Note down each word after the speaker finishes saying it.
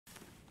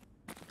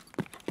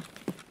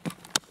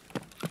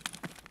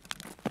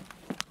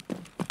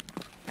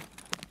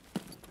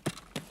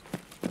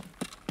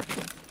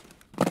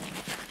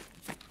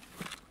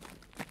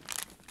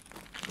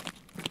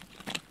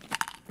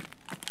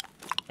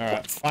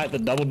Alright, fight the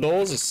double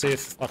doors. Let's see if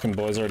fucking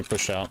boys already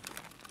push out.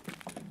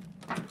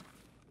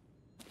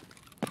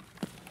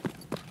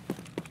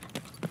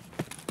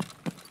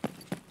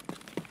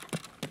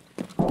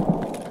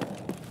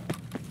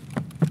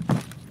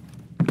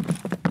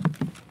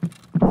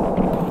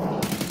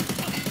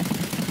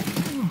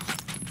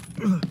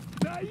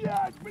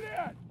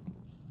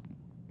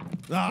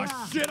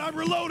 Ah, shit, I'm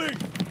reloading!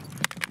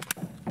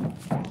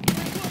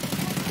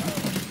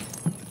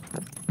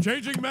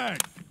 Changing mag!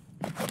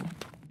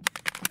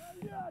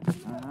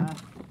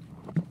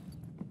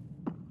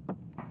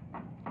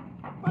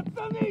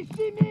 Пацаны,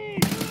 щеми!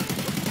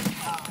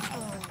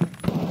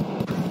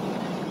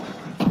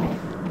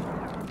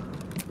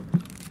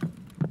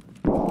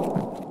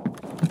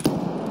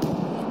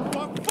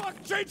 Oh, fuck!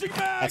 Changing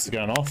mag! That's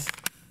going off.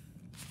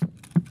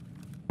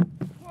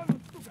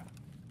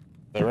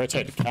 They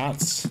rotate the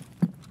cats.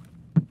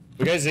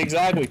 We go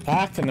zigzag, we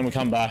pack, and then we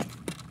come back.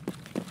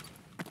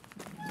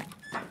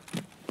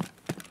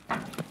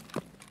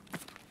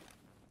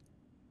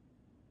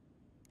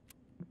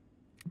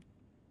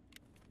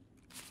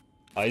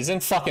 Oh, he's in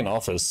fucking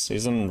office.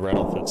 He's in red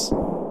office.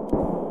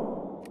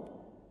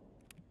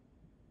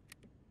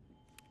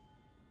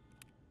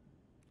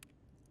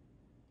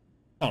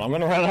 Oh, I'm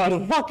gonna run out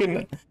of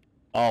fucking...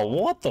 Oh,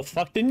 what the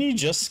fuck? Didn't you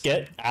just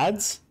get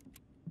ads?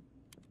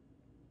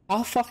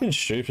 How fucking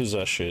stupid is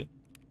that shit?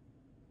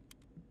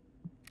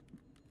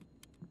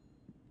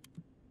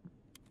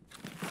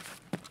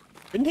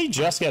 Didn't he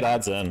just get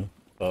ads in,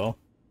 though?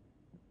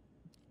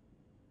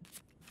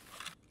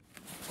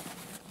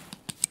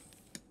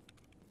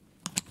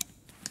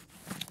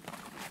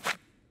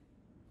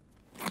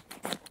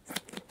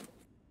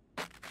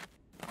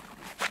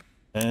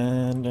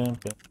 And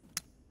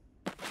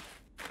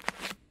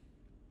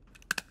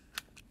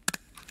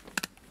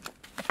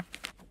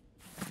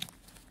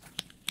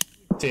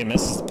TMS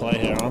is the play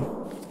here, huh?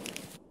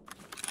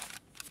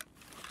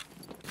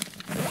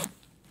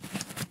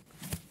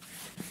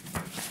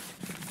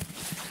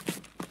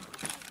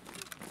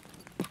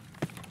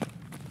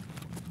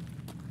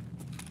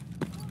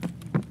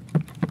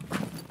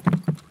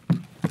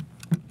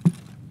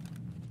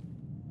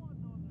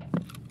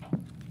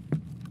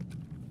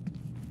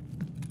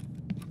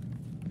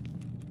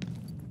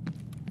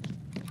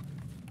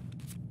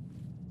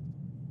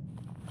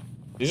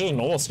 These are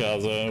normal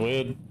scouts, though,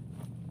 weird.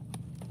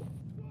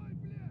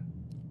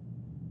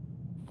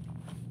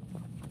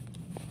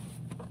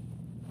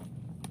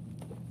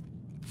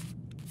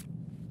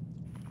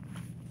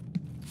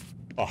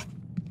 Fuck.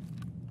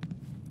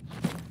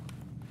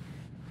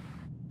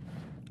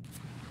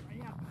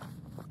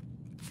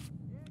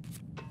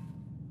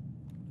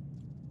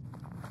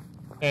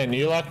 And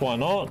you like, why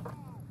not?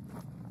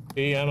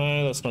 E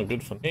ammo, that's not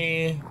good for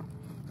me.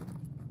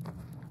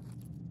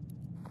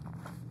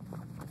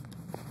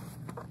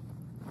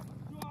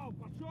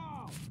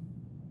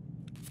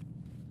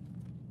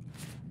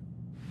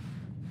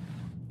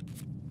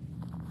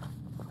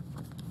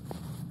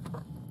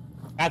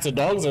 Cats or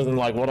dogs, as in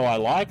like, what do I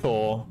like,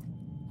 or?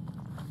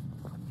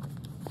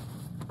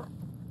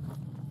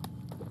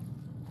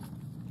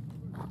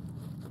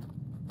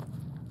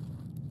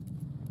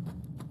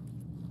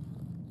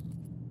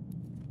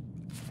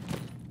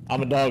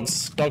 I'm a dog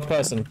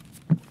person.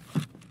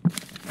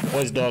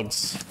 Always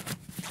dogs.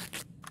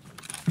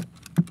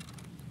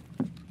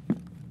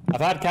 I've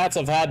had cats,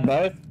 I've had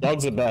both.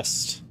 Dogs are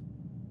best.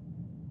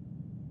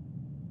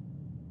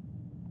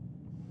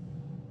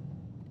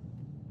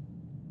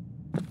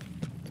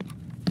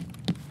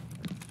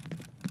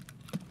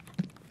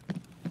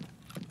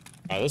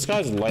 Alright, this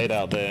guy's laid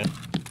out there.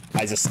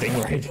 He's a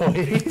stingray,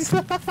 please.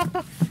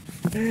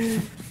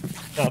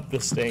 Up the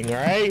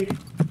stingray.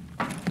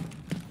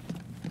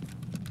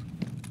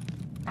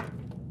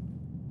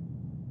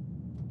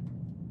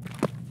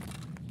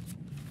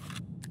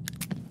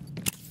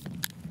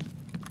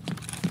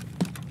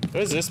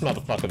 Where's this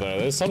motherfucker though?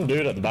 There's some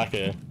dude at the back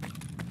here.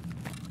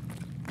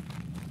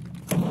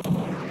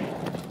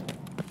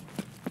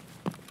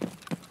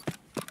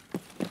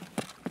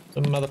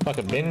 Some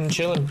motherfucker been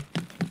chilling.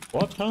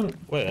 What? Can't?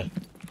 Where?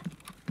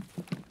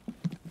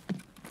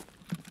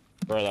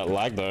 Bro, that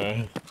lag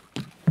though.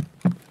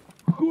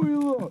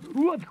 Хуйло!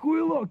 Вот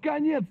хуйло!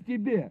 Конец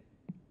тебе!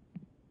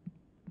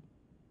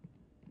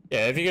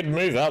 Yeah, if you could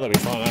move out, that'd be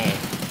fine, eh?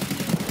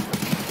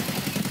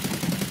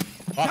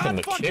 Fucking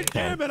the fucking kick,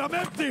 man. damn it, I'm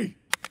empty!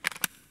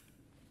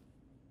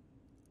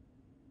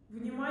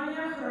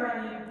 Внимание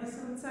охране!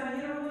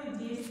 Несанкционированные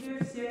действия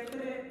в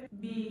секторе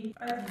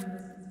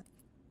B11.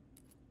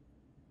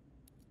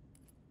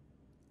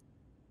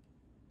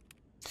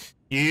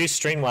 You use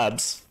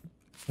Streamlabs.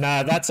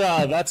 Nah, that's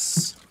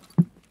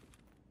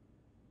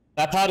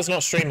that part is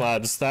not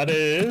Streamlabs. That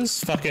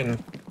is fucking.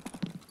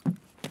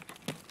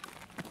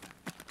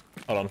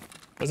 Hold on.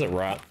 Where's it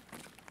right?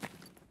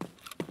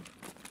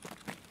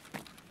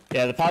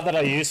 Yeah, the part that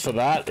I use for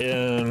that,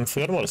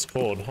 forgotten what it's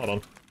called.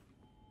 Hold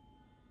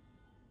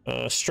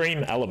on.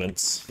 Stream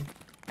Elements.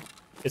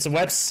 It's a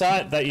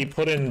website that you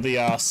put in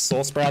the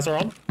source browser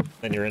on,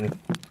 then you're in.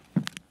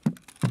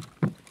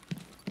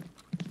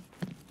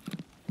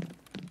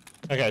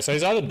 Okay, so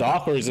he's either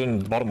dark or he's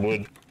in bottom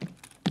wood.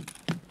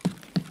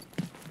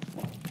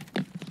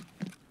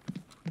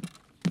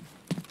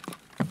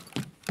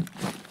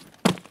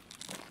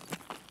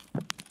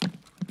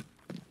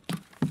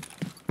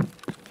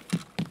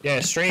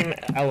 Yeah, stream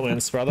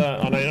elements, brother.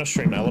 Oh no, not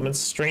stream elements.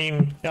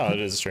 Stream. Yeah, it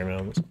is stream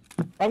elements.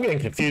 I'm getting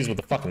confused with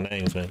the fucking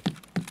names, man.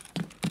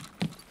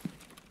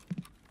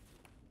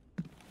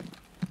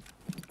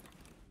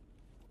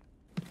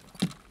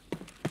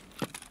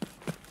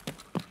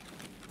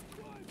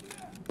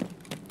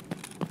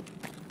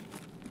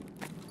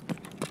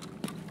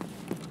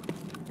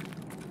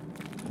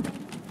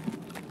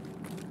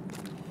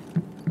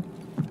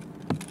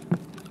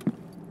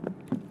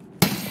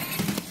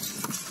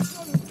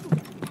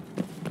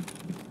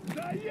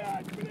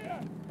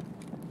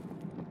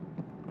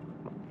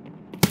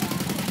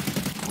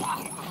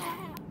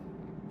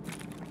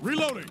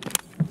 Reloading.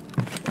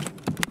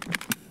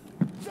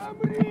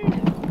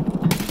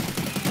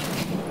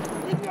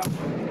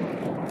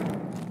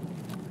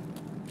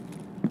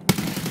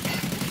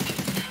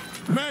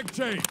 Mag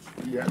change.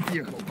 Я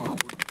отъехал,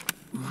 похуй.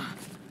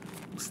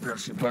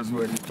 Старший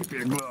позволит,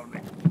 теперь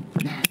главный.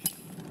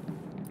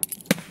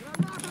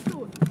 Граната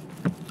тут!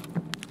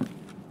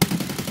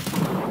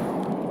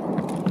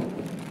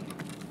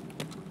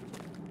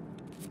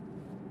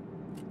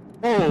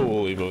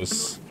 Holy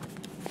boss.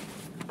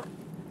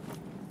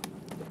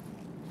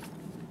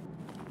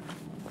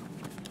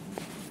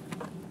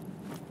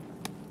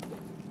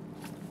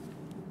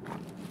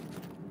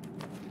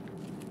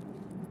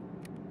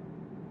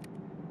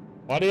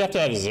 Why do you have to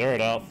have zeroed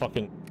out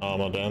fucking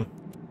armor, Dan?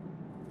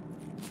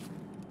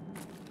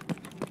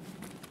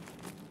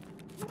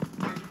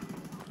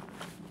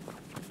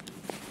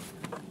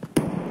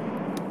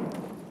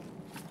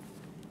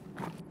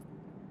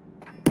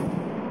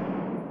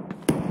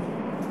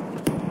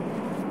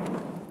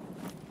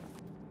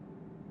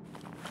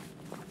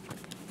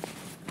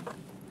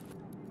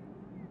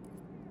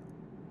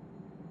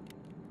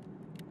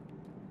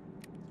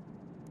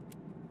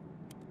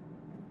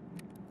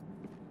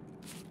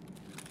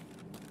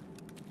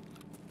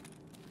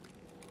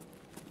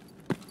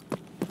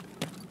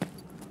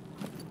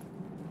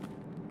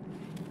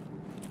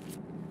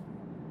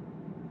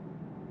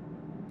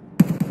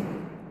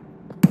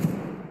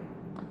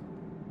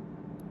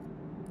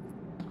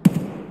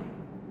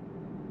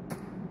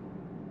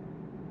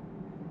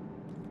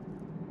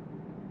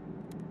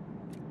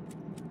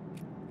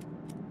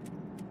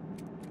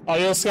 Oh,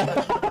 you're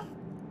scared.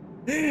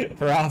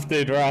 Rough,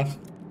 dude, rough.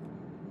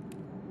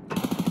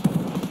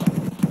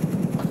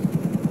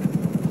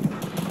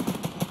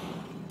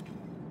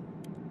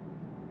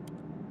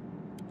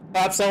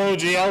 Perhaps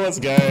OGL, let's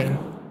go.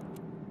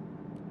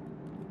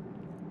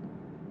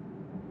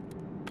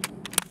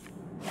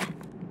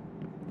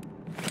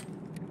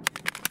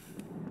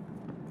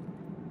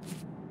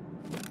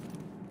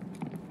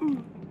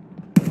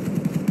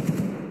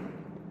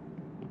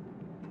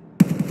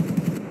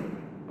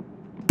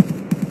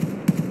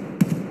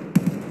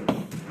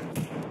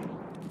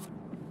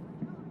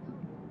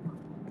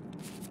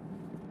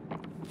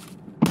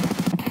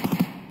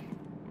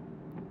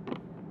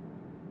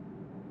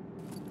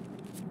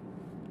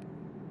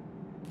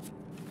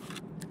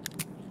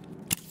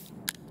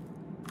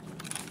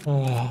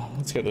 Oh,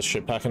 let's get this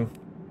shit packing.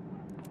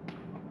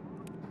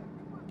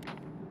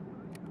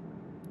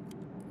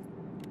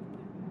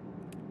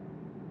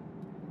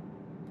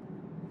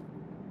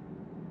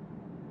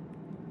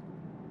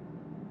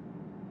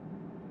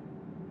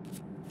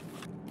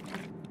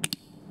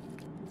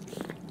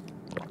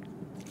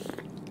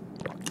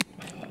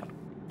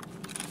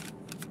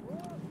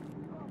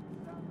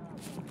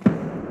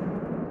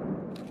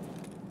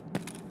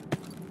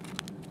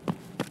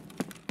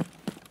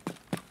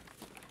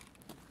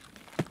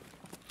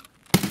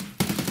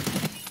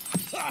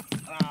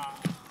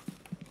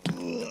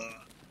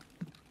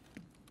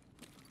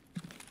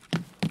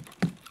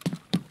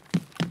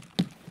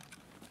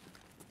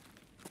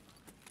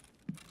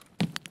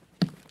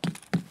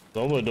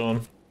 That's all we're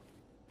doing.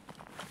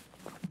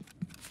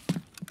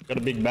 Got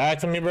a big bag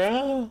for me,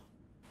 bro?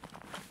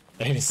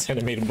 80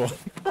 centimeter boy.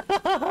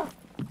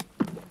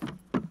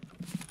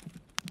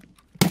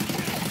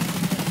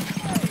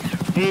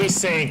 He's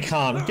saying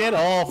calm. Get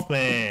off,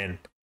 man.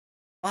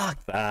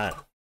 Fuck that.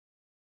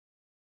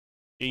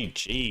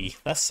 GG.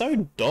 That's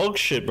so dog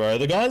shit, bro.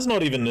 The guy's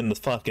not even in the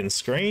fucking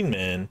screen,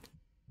 man.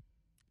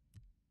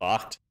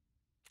 Fucked.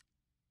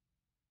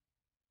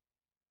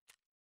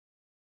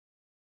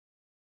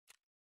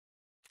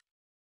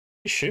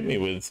 You shoot me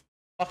with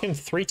fucking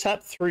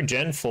 3-tap through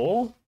Gen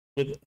 4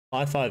 with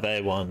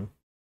I5A1.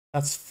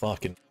 That's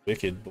fucking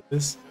wicked,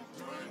 boys.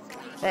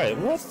 Right,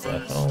 what the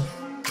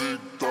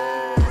hell?